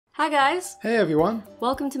Hi guys! Hey everyone!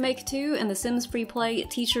 Welcome to Make 2 and the Sims FreePlay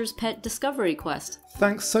Teacher's Pet Discovery Quest.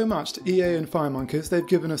 Thanks so much to EA and FIREMONKEYS. They've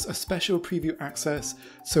given us a special preview access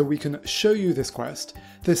so we can show you this quest.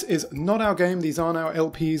 This is not our game, these aren't our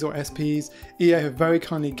LPs or SPs. EA have very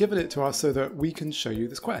kindly given it to us so that we can show you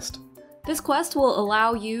this quest. This quest will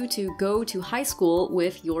allow you to go to high school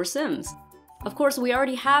with your Sims. Of course, we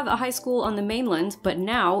already have a high school on the mainland, but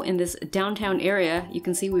now in this downtown area, you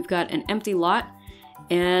can see we've got an empty lot.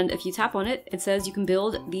 And if you tap on it, it says you can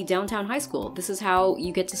build the downtown high school. This is how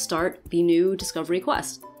you get to start the new Discovery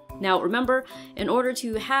quest. Now remember, in order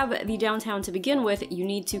to have the downtown to begin with, you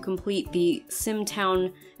need to complete the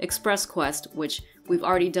SimTown Express quest, which we've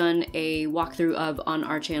already done a walkthrough of on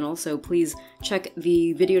our channel, so please check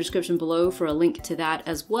the video description below for a link to that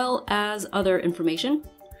as well as other information.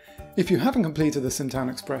 If you haven't completed the SimTown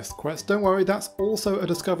Express quest, don't worry, that's also a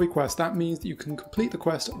discovery quest. That means that you can complete the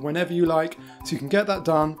quest whenever you like, so you can get that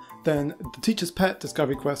done, then the Teacher's Pet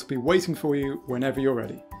discovery quest will be waiting for you whenever you're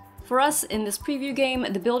ready. For us, in this preview game,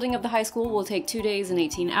 the building of the high school will take 2 days and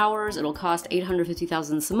 18 hours, it'll cost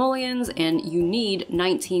 850,000 simoleons, and you need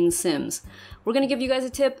 19 Sims. We're gonna give you guys a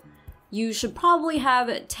tip. You should probably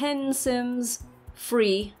have 10 Sims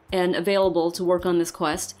free and available to work on this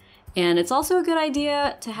quest. And it's also a good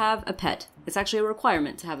idea to have a pet. It's actually a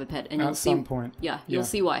requirement to have a pet. And you'll see, at some point. Yeah, you'll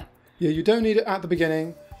see why. Yeah, you don't need it at the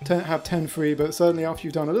beginning to have 10 free, but certainly after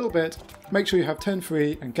you've done a little bit, make sure you have 10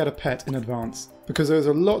 free and get a pet in advance. Because there's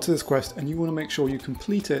a lot to this quest and you want to make sure you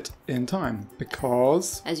complete it in time.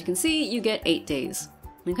 Because... as you can see, you get 8 days.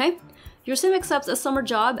 Okay? Your Sim accepts a summer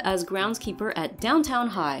job as groundskeeper at Downtown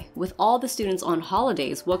High. With all the students on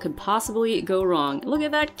holidays, what could possibly go wrong? Look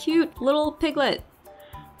at that cute little piglet.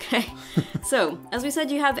 Okay, so as we said,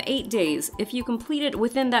 you have 8 days. If you complete it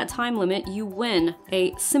within that time limit, you win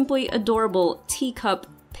a simply adorable teacup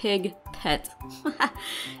pig pet.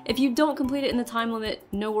 If you don't complete it in the time limit,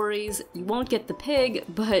 no worries. You won't get the pig,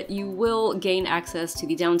 but you will gain access to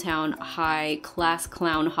the Downtown High Class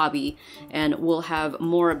Clown hobby, and we'll have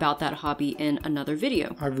more about that hobby in another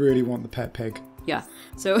video. I really want the pet pig. Yeah,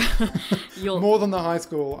 so you'll... more than the high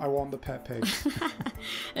school, I want the pet pig.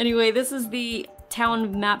 Anyway, this is the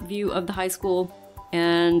town map view of the high school,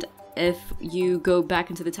 and if you go back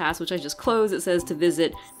into the task, which I just closed, it says to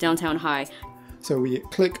visit Downtown High. So we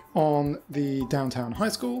click on the Downtown High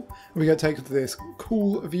School, and we get taken to this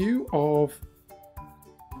cool view of...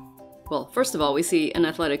 well, first of all, we see an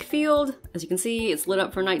athletic field. As you can see, it's lit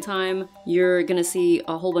up for nighttime. You're gonna see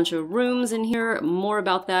a whole bunch of rooms in here. More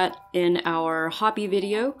about that in our hobby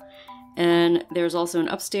video. And there's also an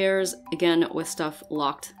upstairs, again, with stuff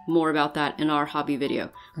locked. More about that in our hobby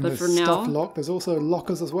video. And but for stuff now... locked. There's also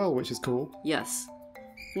lockers as well, which is cool. Yes.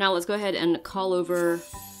 For now, let's go ahead and call over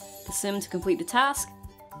the Sim to complete the task.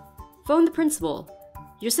 Phone the principal.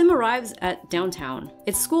 Your Sim arrives at downtown.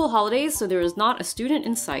 It's school holidays, so there is not a student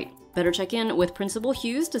in sight. Better check in with Principal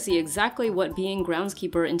Hughes to see exactly what being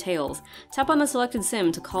groundskeeper entails. Tap on the selected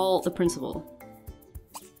Sim to call the principal.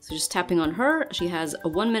 So just tapping on her, she has a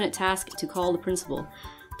 1-minute task to call the principal.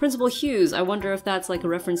 Principal Hughes, I wonder if that's like a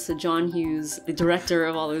reference to John Hughes, the director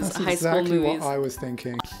of all those high school movies. That's exactly what I was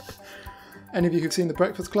thinking. Any of you who've seen The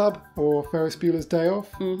Breakfast Club or Ferris Bueller's Day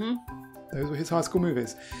Off? Mm-hmm. Those were his high school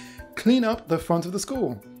movies. Clean up the front of the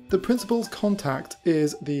school. The principal's contact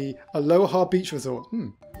is the Aloha Beach Resort.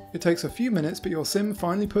 It takes a few minutes, but your Sim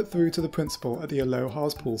finally put through to the principal at the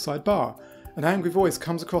Aloha's poolside bar. An angry voice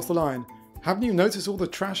comes across the line. Haven't you noticed all the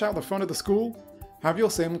trash out the front of the school? Have your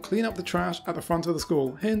Sim clean up the trash at the front of the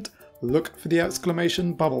school. Hint, look for the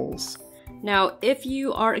exclamation bubbles. Now, if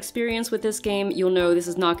you are experienced with this game, you'll know this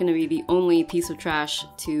is not going to be the only piece of trash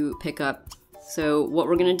to pick up. So what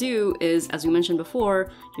we're going to do is, as we mentioned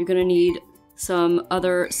before, you're going to need some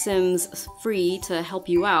other Sims free to help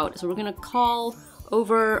you out. So we're going to call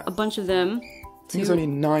over a bunch of them. I think there's only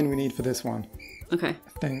 9 we need for this one. Okay.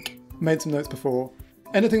 I think. Made some notes before.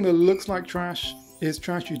 Anything that looks like trash is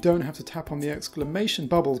trash. You don't have to tap on the exclamation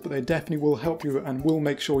bubbles, but they definitely will help you and will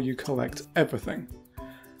make sure you collect everything.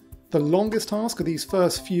 The longest task are these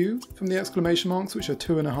first few from the exclamation marks, which are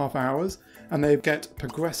 2.5 hours, and they get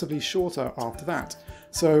progressively shorter after that.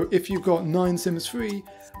 So if you've got 9 Sims free,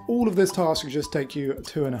 all of this task will just take you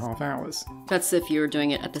 2.5 hours. That's if you're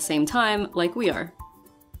doing it at the same time, like we are.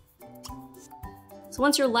 So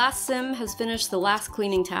once your last Sim has finished the last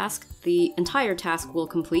cleaning task, the entire task will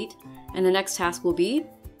complete, and the next task will be...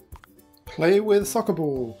 play with soccer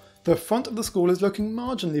ball. The front of the school is looking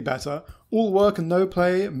marginally better. All work and no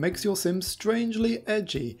play makes your Sim strangely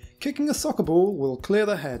edgy. Kicking a soccer ball will clear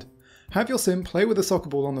the head. Have your Sim play with the soccer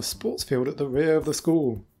ball on the sports field at the rear of the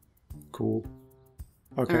school. Cool.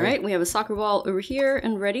 Okay. Alright, we have a soccer ball over here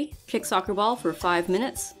and ready. Kick soccer ball for 5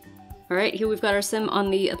 minutes. Alright, here we've got our sim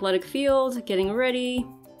on the athletic field, getting ready.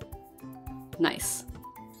 Nice.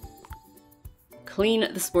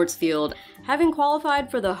 Clean the sports field. Having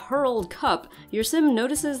qualified for the Hurled Cup, your sim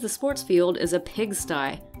notices the sports field is a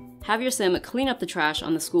pigsty. Have your sim clean up the trash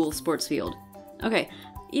on the school sports field. Okay,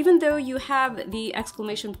 even though you have the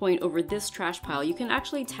exclamation point over this trash pile, you can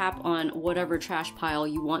actually tap on whatever trash pile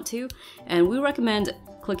you want to, and we recommend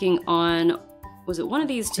clicking on, was it one of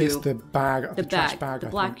these two? It's the bag, the trash bag, the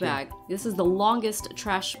black bag. Yeah. This is the longest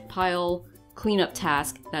trash pile cleanup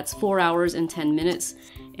task. That's 4 hours and 10 minutes.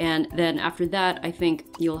 And then after that, I think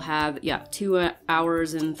you'll have, 2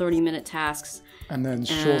 hours and 30-minute tasks. And then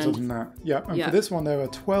shorter than that. Yeah, and for this one, there are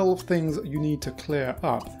 12 things you need to clear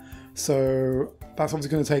up. So that's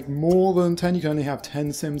obviously going to take more than 10. You can only have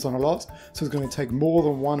 10 sims on a lot. So it's going to take more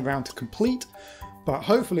than one round to complete. But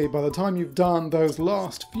hopefully, by the time you've done those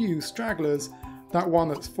last few stragglers, that one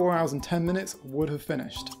that's 4 hours and 10 minutes would have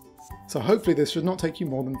finished. So hopefully this should not take you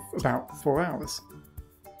more than about 4 hours.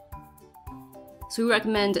 So we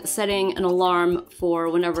recommend setting an alarm for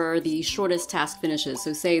whenever the shortest task finishes.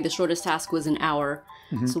 So say the shortest task was an hour.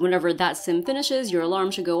 So whenever that sim finishes, your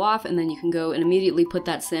alarm should go off, and then you can go and immediately put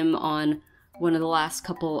that sim on one of the last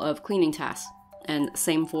couple of cleaning tasks. And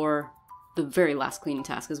same for the very last cleaning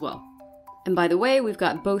task as well. And by the way, we've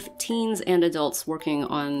got both teens and adults working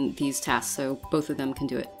on these tasks, so both of them can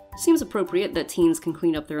do it. Seems appropriate that teens can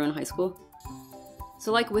clean up their own high school.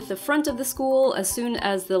 So like with the front of the school, as soon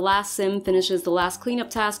as the last sim finishes the last cleanup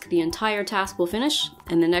task, the entire task will finish,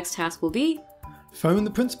 and the next task will be... Phone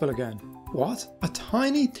the principal again. What? A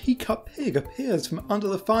tiny teacup pig appears from under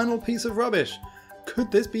the final piece of rubbish.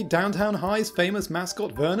 Could this be Downtown High's famous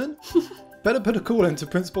mascot Vernon? Better put a call in to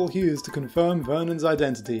Principal Hughes to confirm Vernon's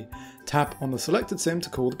identity. Tap on the selected sim to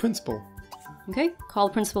call the principal. Okay, call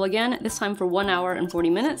the principal again, this time for 1 hour and 40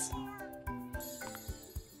 minutes.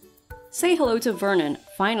 Say hello to Vernon.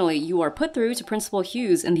 Finally, you are put through to Principal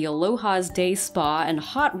Hughes in the Aloha's Day Spa and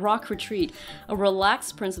Hot Rock Retreat. A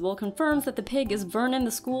relaxed principal confirms that the pig is Vernon,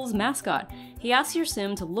 the school's mascot. He asks your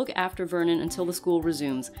sim to look after Vernon until the school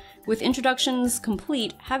resumes. With introductions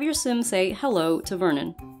complete, have your sim say hello to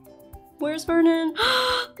Vernon. Where's Vernon?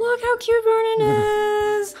 Look how cute Vernon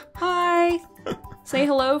is! Hi! Say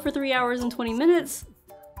hello for 3 hours and 20 minutes.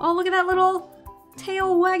 Oh, look at that little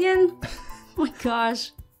tail wagging. Oh my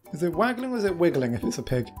gosh. Is it waggling or is it wiggling if it's a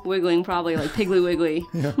pig? Wiggling, probably, like Piggly Wiggly.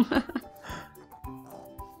 Yeah.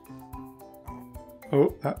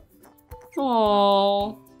 Oh, that.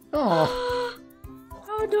 Aww. Oh.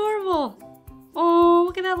 How adorable. Oh,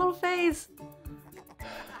 look at that little face.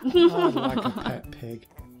 I like a pet pig.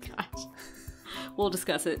 Gosh. We'll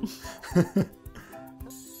discuss it.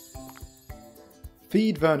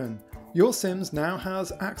 Feed Vernon. Your Sims now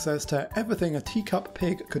has access to everything a teacup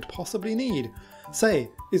pig could possibly need. Say,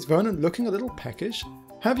 is Vernon looking a little peckish?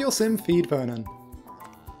 Have your Sim feed Vernon.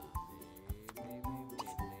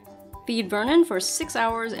 Feed Vernon for 6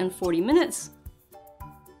 hours and 40 minutes.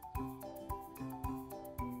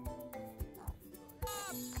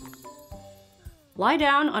 Lie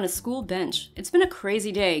down on a school bench. It's been a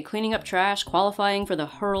crazy day, cleaning up trash, qualifying for the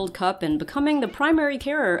Hurled Cup, and becoming the primary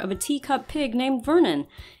carer of a teacup pig named Vernon.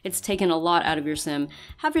 It's taken a lot out of your sim.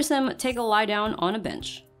 Have your sim take a lie down on a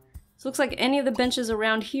bench. So looks like any of the benches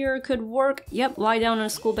around here could work. Yep, lie down on a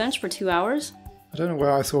school bench for 2 hours. I don't know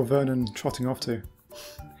where I saw Vernon trotting off to.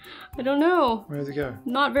 I don't know. Where does he go?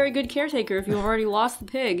 Not very good caretaker if you've already lost the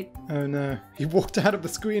pig. Oh no, he walked out of the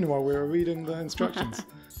screen while we were reading the instructions.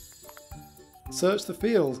 Search the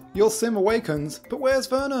field. Your sim awakens, but where's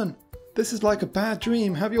Vernon? This is like a bad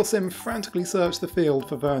dream. Have your sim frantically search the field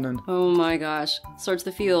for Vernon. Oh my gosh. Search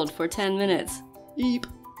the field for 10 minutes. Eep.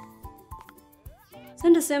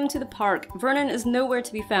 Send a sim to the park. Vernon is nowhere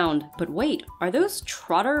to be found. But wait, are those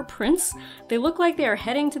trotter prints? They look like they are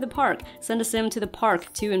heading to the park. Send a sim to the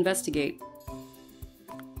park to investigate.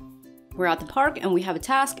 We're at the park and we have a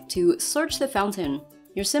task to search the fountain.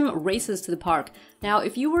 Your sim races to the park. Now,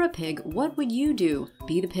 if you were a pig, what would you do?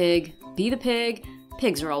 Be the pig. Be the pig.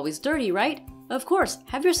 Pigs are always dirty, right? Of course,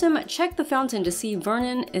 have your sim check the fountain to see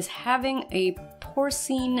Vernon is having a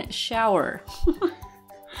porcine shower.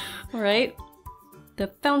 Alright. The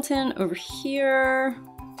fountain over here.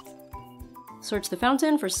 Search the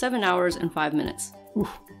fountain for 7 hours and 5 minutes.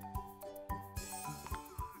 Oof.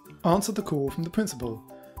 Answer the call from the principal.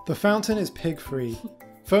 The fountain is pig-free.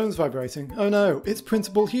 Phone's vibrating. Oh no, it's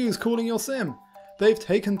Principal Hughes calling your sim. They've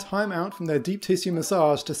taken time out from their deep tissue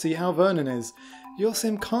massage to see how Vernon is. Your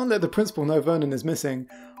sim can't let the principal know Vernon is missing.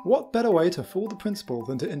 What better way to fool the principal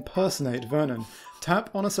than to impersonate Vernon? Tap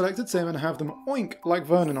on a selected sim and have them oink like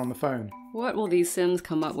Vernon on the phone. What will these sims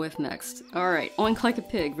come up with next? Alright, oink like a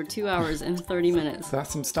pig for 2 hours and 30 minutes.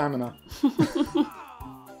 That's some stamina.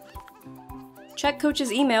 Check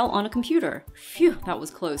coach's email on a computer. Phew, that was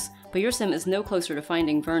close. But your sim is no closer to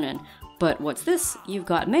finding Vernon. But what's this? You've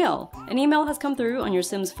got mail. An email has come through on your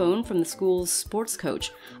sim's phone from the school's sports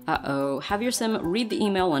coach. Uh-oh. Have your sim read the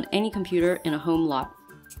email on any computer in a home lot.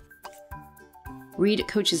 Read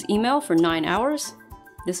coach's email for 9 hours.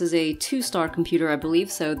 This is a 2-star computer, I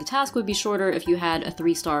believe, so the task would be shorter if you had a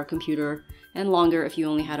 3-star computer, and longer if you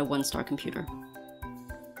only had a 1-star computer.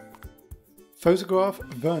 Photograph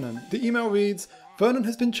Vernon. The email reads, Vernon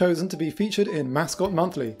has been chosen to be featured in Mascot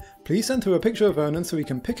Monthly. Please send through a picture of Vernon so we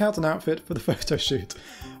can pick out an outfit for the photo shoot.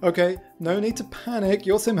 Okay, no need to panic,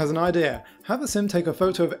 your sim has an idea. Have a sim take a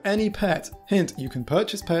photo of any pet. Hint, you can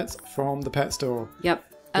purchase pets from the pet store. Yep.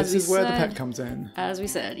 This is where the pet comes in. As we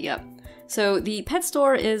said, yep. So the pet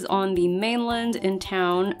store is on the mainland in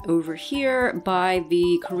town over here by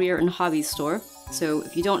the career and hobbies store. So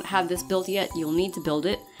if you don't have this built yet, you'll need to build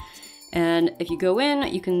it. And if you go in,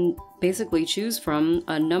 you can basically choose from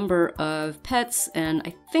a number of pets, and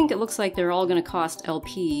I think it looks like they're all going to cost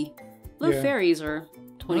LP. Little fairies are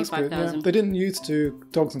 25,000. Yeah. They didn't used to,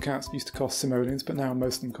 dogs and cats used to cost simoleons, but now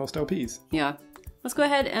most of them cost LPs. Yeah. Let's go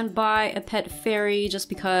ahead and buy a pet fairy just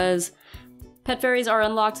because pet fairies are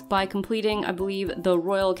unlocked by completing, I believe, the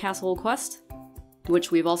Royal Castle quest,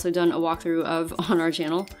 which we've also done a walkthrough of on our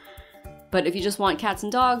channel. But if you just want cats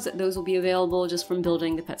and dogs, those will be available just from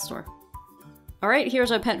building the pet store. Alright,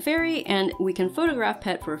 here's our pet fairy, and we can photograph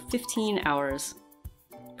pet for 15 hours.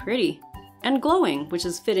 Pretty. And glowing, which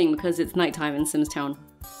is fitting because it's nighttime in SimTown.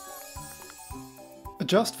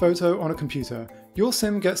 Adjust photo on a computer. Your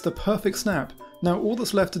sim gets the perfect snap. Now all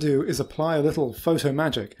that's left to do is apply a little photo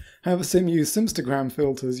magic. Have a sim use Simstagram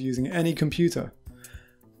filters using any computer.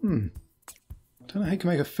 Don't know how you can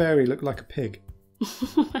make a fairy look like a pig.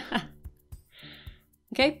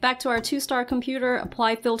 Okay, back to our 2-star computer.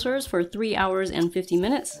 Apply filters for 3 hours and 50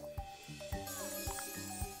 minutes.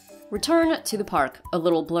 Return to the park. A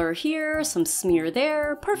little blur here, some smear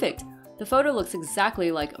there. Perfect! The photo looks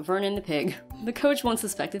exactly like Vernon the pig. The coach won't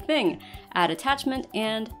suspect a thing. Add attachment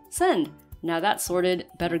and send. Now that's sorted,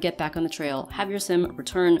 better get back on the trail. Have your sim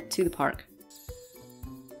return to the park.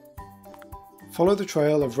 Follow the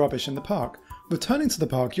trail of rubbish in the park. Returning to the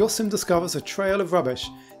park, your sim discovers a trail of rubbish.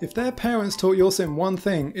 If their parents taught your sim one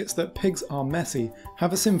thing, it's that pigs are messy.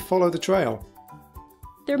 Have a sim follow the trail.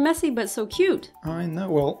 They're messy but so cute. I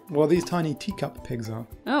know, well these tiny teacup pigs are.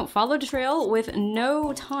 Oh, follow the trail with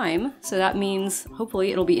no time, so that means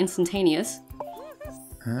hopefully it'll be instantaneous.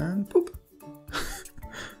 And poop.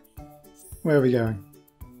 Where are we going?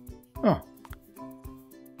 Oh.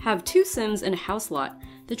 Have 2 sims in a house lot.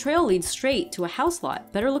 The trail leads straight to a house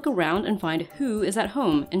lot. Better look around and find who is at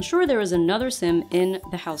home. Ensure there is another sim in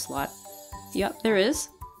the house lot. Yep, there is.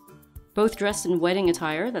 Both dressed in wedding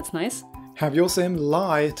attire, that's nice. Have your sim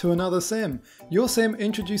lie to another sim. Your sim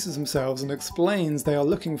introduces themselves and explains they are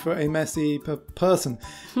looking for a messy person.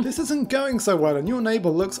 This isn't going so well and your neighbour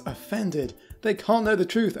looks offended. They can't know the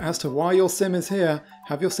truth as to why your sim is here.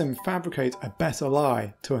 Have your sim fabricate a better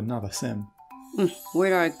lie to another sim.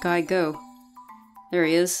 Where'd our guy go? There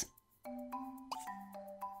he is.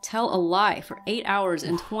 Tell a lie for 8 hours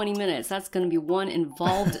and 20 minutes. That's going to be one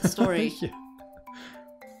involved story. Yeah.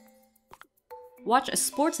 Watch a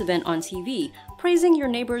sports event on TV. Praising your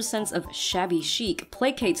neighbor's sense of shabby chic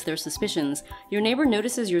placates their suspicions. Your neighbor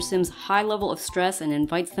notices your sim's high level of stress and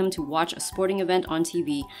invites them to watch a sporting event on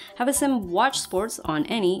TV. Have a sim watch sports on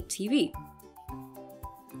any TV.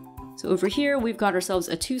 So over here, we've got ourselves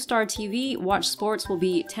a 2-star TV. Watch sports will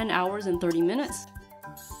be 10 hours and 30 minutes.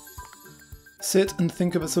 Sit and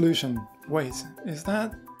think of a solution. Wait, is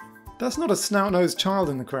that... That's not a snout-nosed child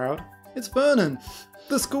in the crowd. It's Vernon.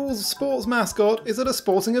 The school's sports mascot is at a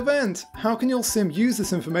sporting event. How can your sim use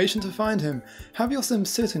this information to find him? Have your sim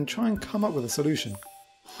sit and try and come up with a solution.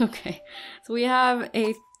 Okay, so we have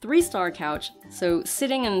a 3-star couch. So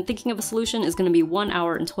sitting and thinking of a solution is going to be 1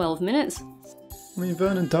 hour and 12 minutes. I mean,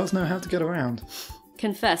 Vernon does know how to get around.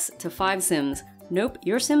 Confess to 5 sims. Nope,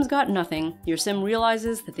 your sim's got nothing. Your sim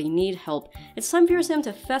realizes that they need help. It's time for your sim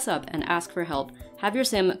to fess up and ask for help. Have your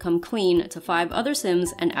sim come clean to 5 other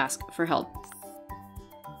sims and ask for help.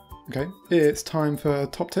 Okay, it's time for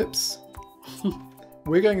top tips.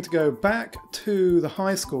 We're going to go back to the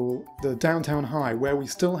high school, the downtown high, where we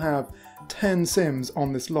still have 10 sims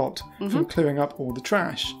on this lot from clearing up all the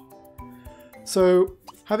trash. So,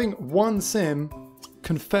 having one sim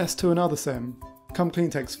confess to another sim Come Clean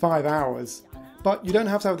takes 5 hours. But you don't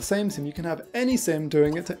have to have the same sim, you can have any sim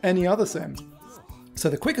doing it to any other sim. So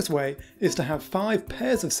the quickest way is to have 5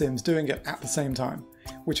 pairs of sims doing it at the same time,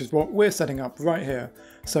 which is what we're setting up right here.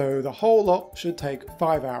 So the whole lot should take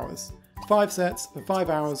 5 hours. 5 sets for 5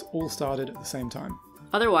 hours, all started at the same time.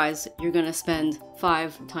 Otherwise, you're going to spend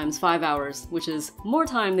 5 times 5 hours, which is more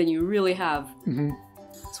time than you really have.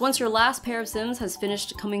 So once your last pair of sims has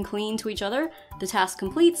finished coming clean to each other, the task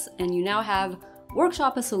completes and you now have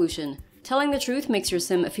Workshop a Solution. Telling the truth makes your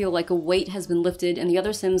sim feel like a weight has been lifted and the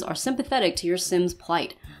other sims are sympathetic to your sim's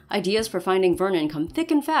plight. Ideas for finding Vernon come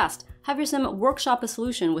thick and fast. Have your sim workshop a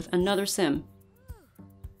solution with another sim.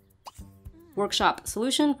 Workshop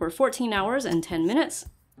solution for 14 hours and 10 minutes.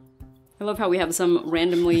 I love how we have some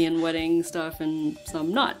randomly in wedding stuff and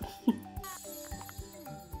some not.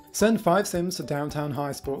 Send 5 sims to Downtown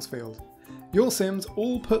High Sports Field. Your sims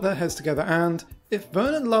all put their heads together and, if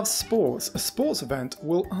Vernon loves sports, a sports event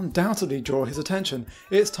will undoubtedly draw his attention.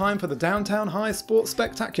 It's time for the Downtown High Sports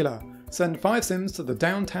Spectacular. Send 5 sims to the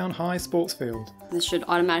Downtown High Sports Field. This should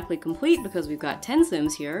automatically complete because we've got 10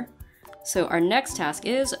 sims here. So our next task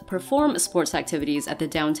is perform sports activities at the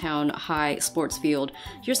Downtown High Sports Field.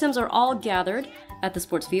 Your sims are all gathered at the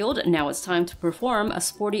sports field. Now it's time to perform a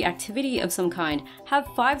sporty activity of some kind. Have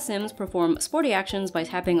 5 sims perform sporty actions by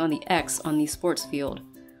tapping on the X on the sports field.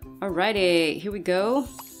 Alrighty, here we go.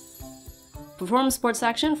 Perform sports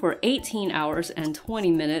action for 18 hours and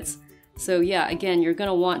 20 minutes. So yeah, again, you're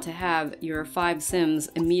gonna want to have your 5 sims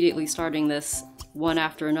immediately starting this one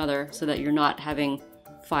after another so that you're not having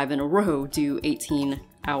 5 in a row do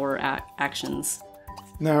 18-hour actions.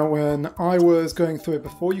 Now, when I was going through it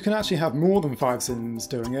before, you can actually have more than 5 sims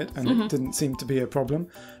doing it, and it didn't seem to be a problem.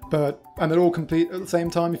 And they'll all complete at the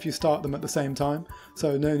same time if you start them at the same time,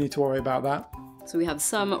 so no need to worry about that. So we have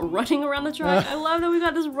some running around the track. I love that we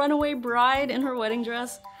got this runaway bride in her wedding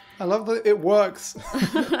dress. I love that it works.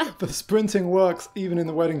 The sprinting works even in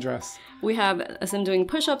the wedding dress. We have a sim doing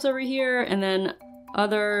push-ups over here, and then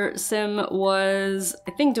other sim was,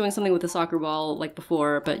 I think, doing something with the soccer ball like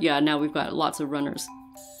before, but yeah, now we've got lots of runners.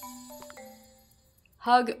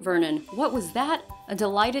 Hug Vernon. What was that? A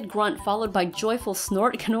delighted grunt followed by joyful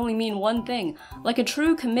snort can only mean one thing. Like a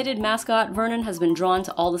true committed mascot, Vernon has been drawn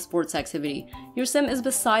to all the sports activity. Your sim is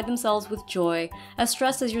beside themselves with joy. As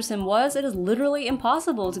stressed as your sim was, it is literally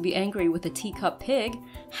impossible to be angry with a teacup pig.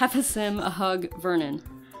 Have a sim hug Vernon.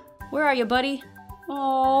 Where are you, buddy?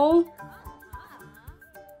 Aww.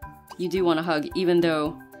 You do want to hug, even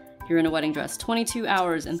though you're in a wedding dress. 22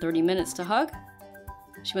 hours and 30 minutes to hug.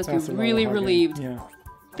 She must be really relieved. Yeah.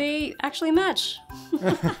 They actually match.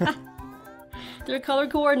 They're color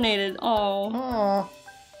coordinated. Oh. Aww.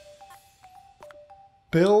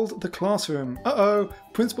 Build the classroom. Uh-oh,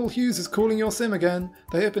 Principal Hughes is calling your sim again.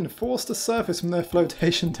 They have been forced to surface from their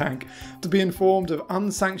flotation tank to be informed of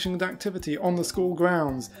unsanctioned activity on the school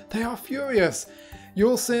grounds. They are furious.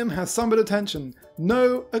 Your sim has summoned attention,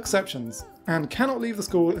 no exceptions, and cannot leave the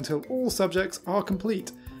school until all subjects are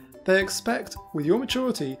complete. They expect, with your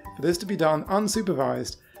maturity, for this to be done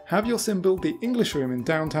unsupervised. Have your sim build the English room in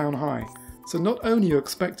Downtown High. So not only are you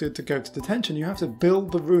expected to go to detention, you have to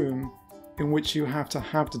build the room in which you have to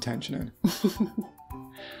have detention in.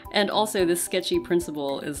 And also this sketchy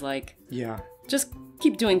principal is like, yeah, just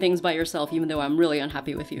keep doing things by yourself even though I'm really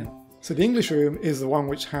unhappy with you. So the English room is the one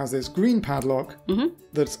which has this green padlock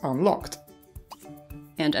that's unlocked.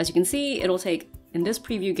 And as you can see, it'll take, in this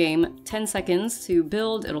preview game, 10 seconds to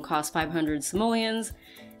build. It'll cost 500 simoleons,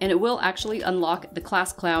 and it will actually unlock the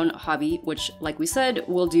class clown hobby, which, like we said,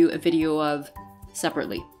 we'll do a video of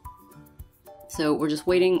separately. So we're just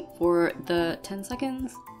waiting for the 10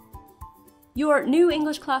 seconds. Your new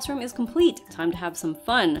English classroom is complete. Time to have some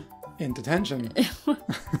fun. In detention.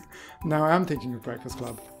 Now I am thinking of Breakfast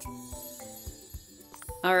Club.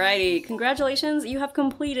 Alrighty, congratulations, you have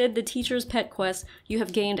completed the Teacher's Pet Quest. You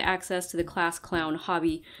have gained access to the Class Clown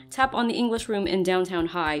hobby. Tap on the English room in Downtown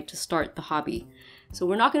High to start the hobby. So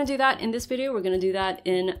we're not going to do that in this video, we're going to do that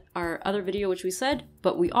in our other video which we said,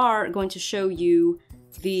 but we are going to show you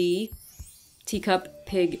the teacup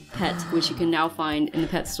pig pet, which you can now find in the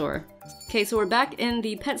pet store. Okay, so we're back in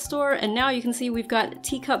the pet store, and now you can see we've got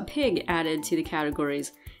teacup pig added to the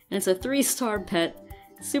categories. And it's a 3-star pet.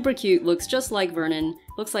 Super cute, looks just like Vernon.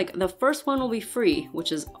 Looks like the first one will be free,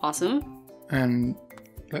 which is awesome. And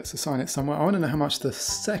let's assign it somewhere. I want to know how much the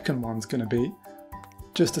second one's going to be.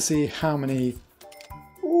 Just to see how many...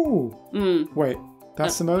 Ooh! Wait,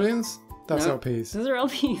 that's simoleons? That's LPs. Those are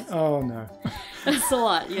LPs. Oh no. That's a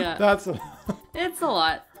lot, yeah. That's a lot. It's a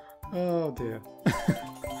lot. Oh dear.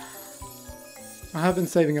 I have been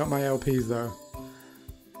saving up my LPs though.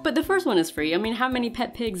 But the first one is free. I mean, how many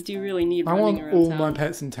pet pigs do you really need I running want around all town? my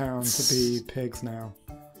pets in town to be pigs now.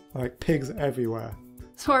 Like, pigs everywhere.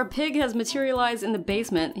 So our pig has materialized in the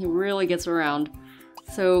basement. He really gets around.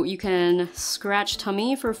 So you can scratch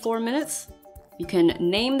tummy for 4 minutes. You can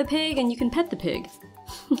name the pig and you can pet the pig.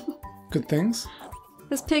 Good things.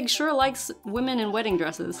 This pig sure likes women in wedding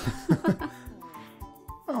dresses.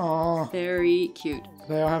 Aww. Very cute.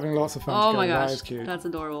 They are having lots of fun Oh together. my That gosh, is cute. that's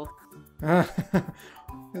adorable.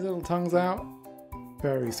 His little tongue's out.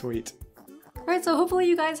 Very sweet. Alright, so hopefully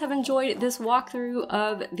you guys have enjoyed this walkthrough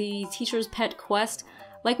of the Teacher's Pet Quest.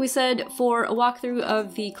 Like we said, for a walkthrough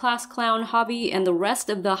of the class clown hobby and the rest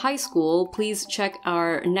of the high school, please check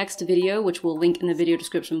our next video, which we'll link in the video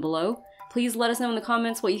description below. Please let us know in the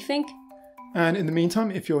comments what you think. And in the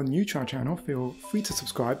meantime, if you're new to our channel, feel free to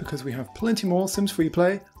subscribe because we have plenty more Sims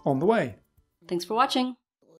FreePlay on the way. Thanks for watching!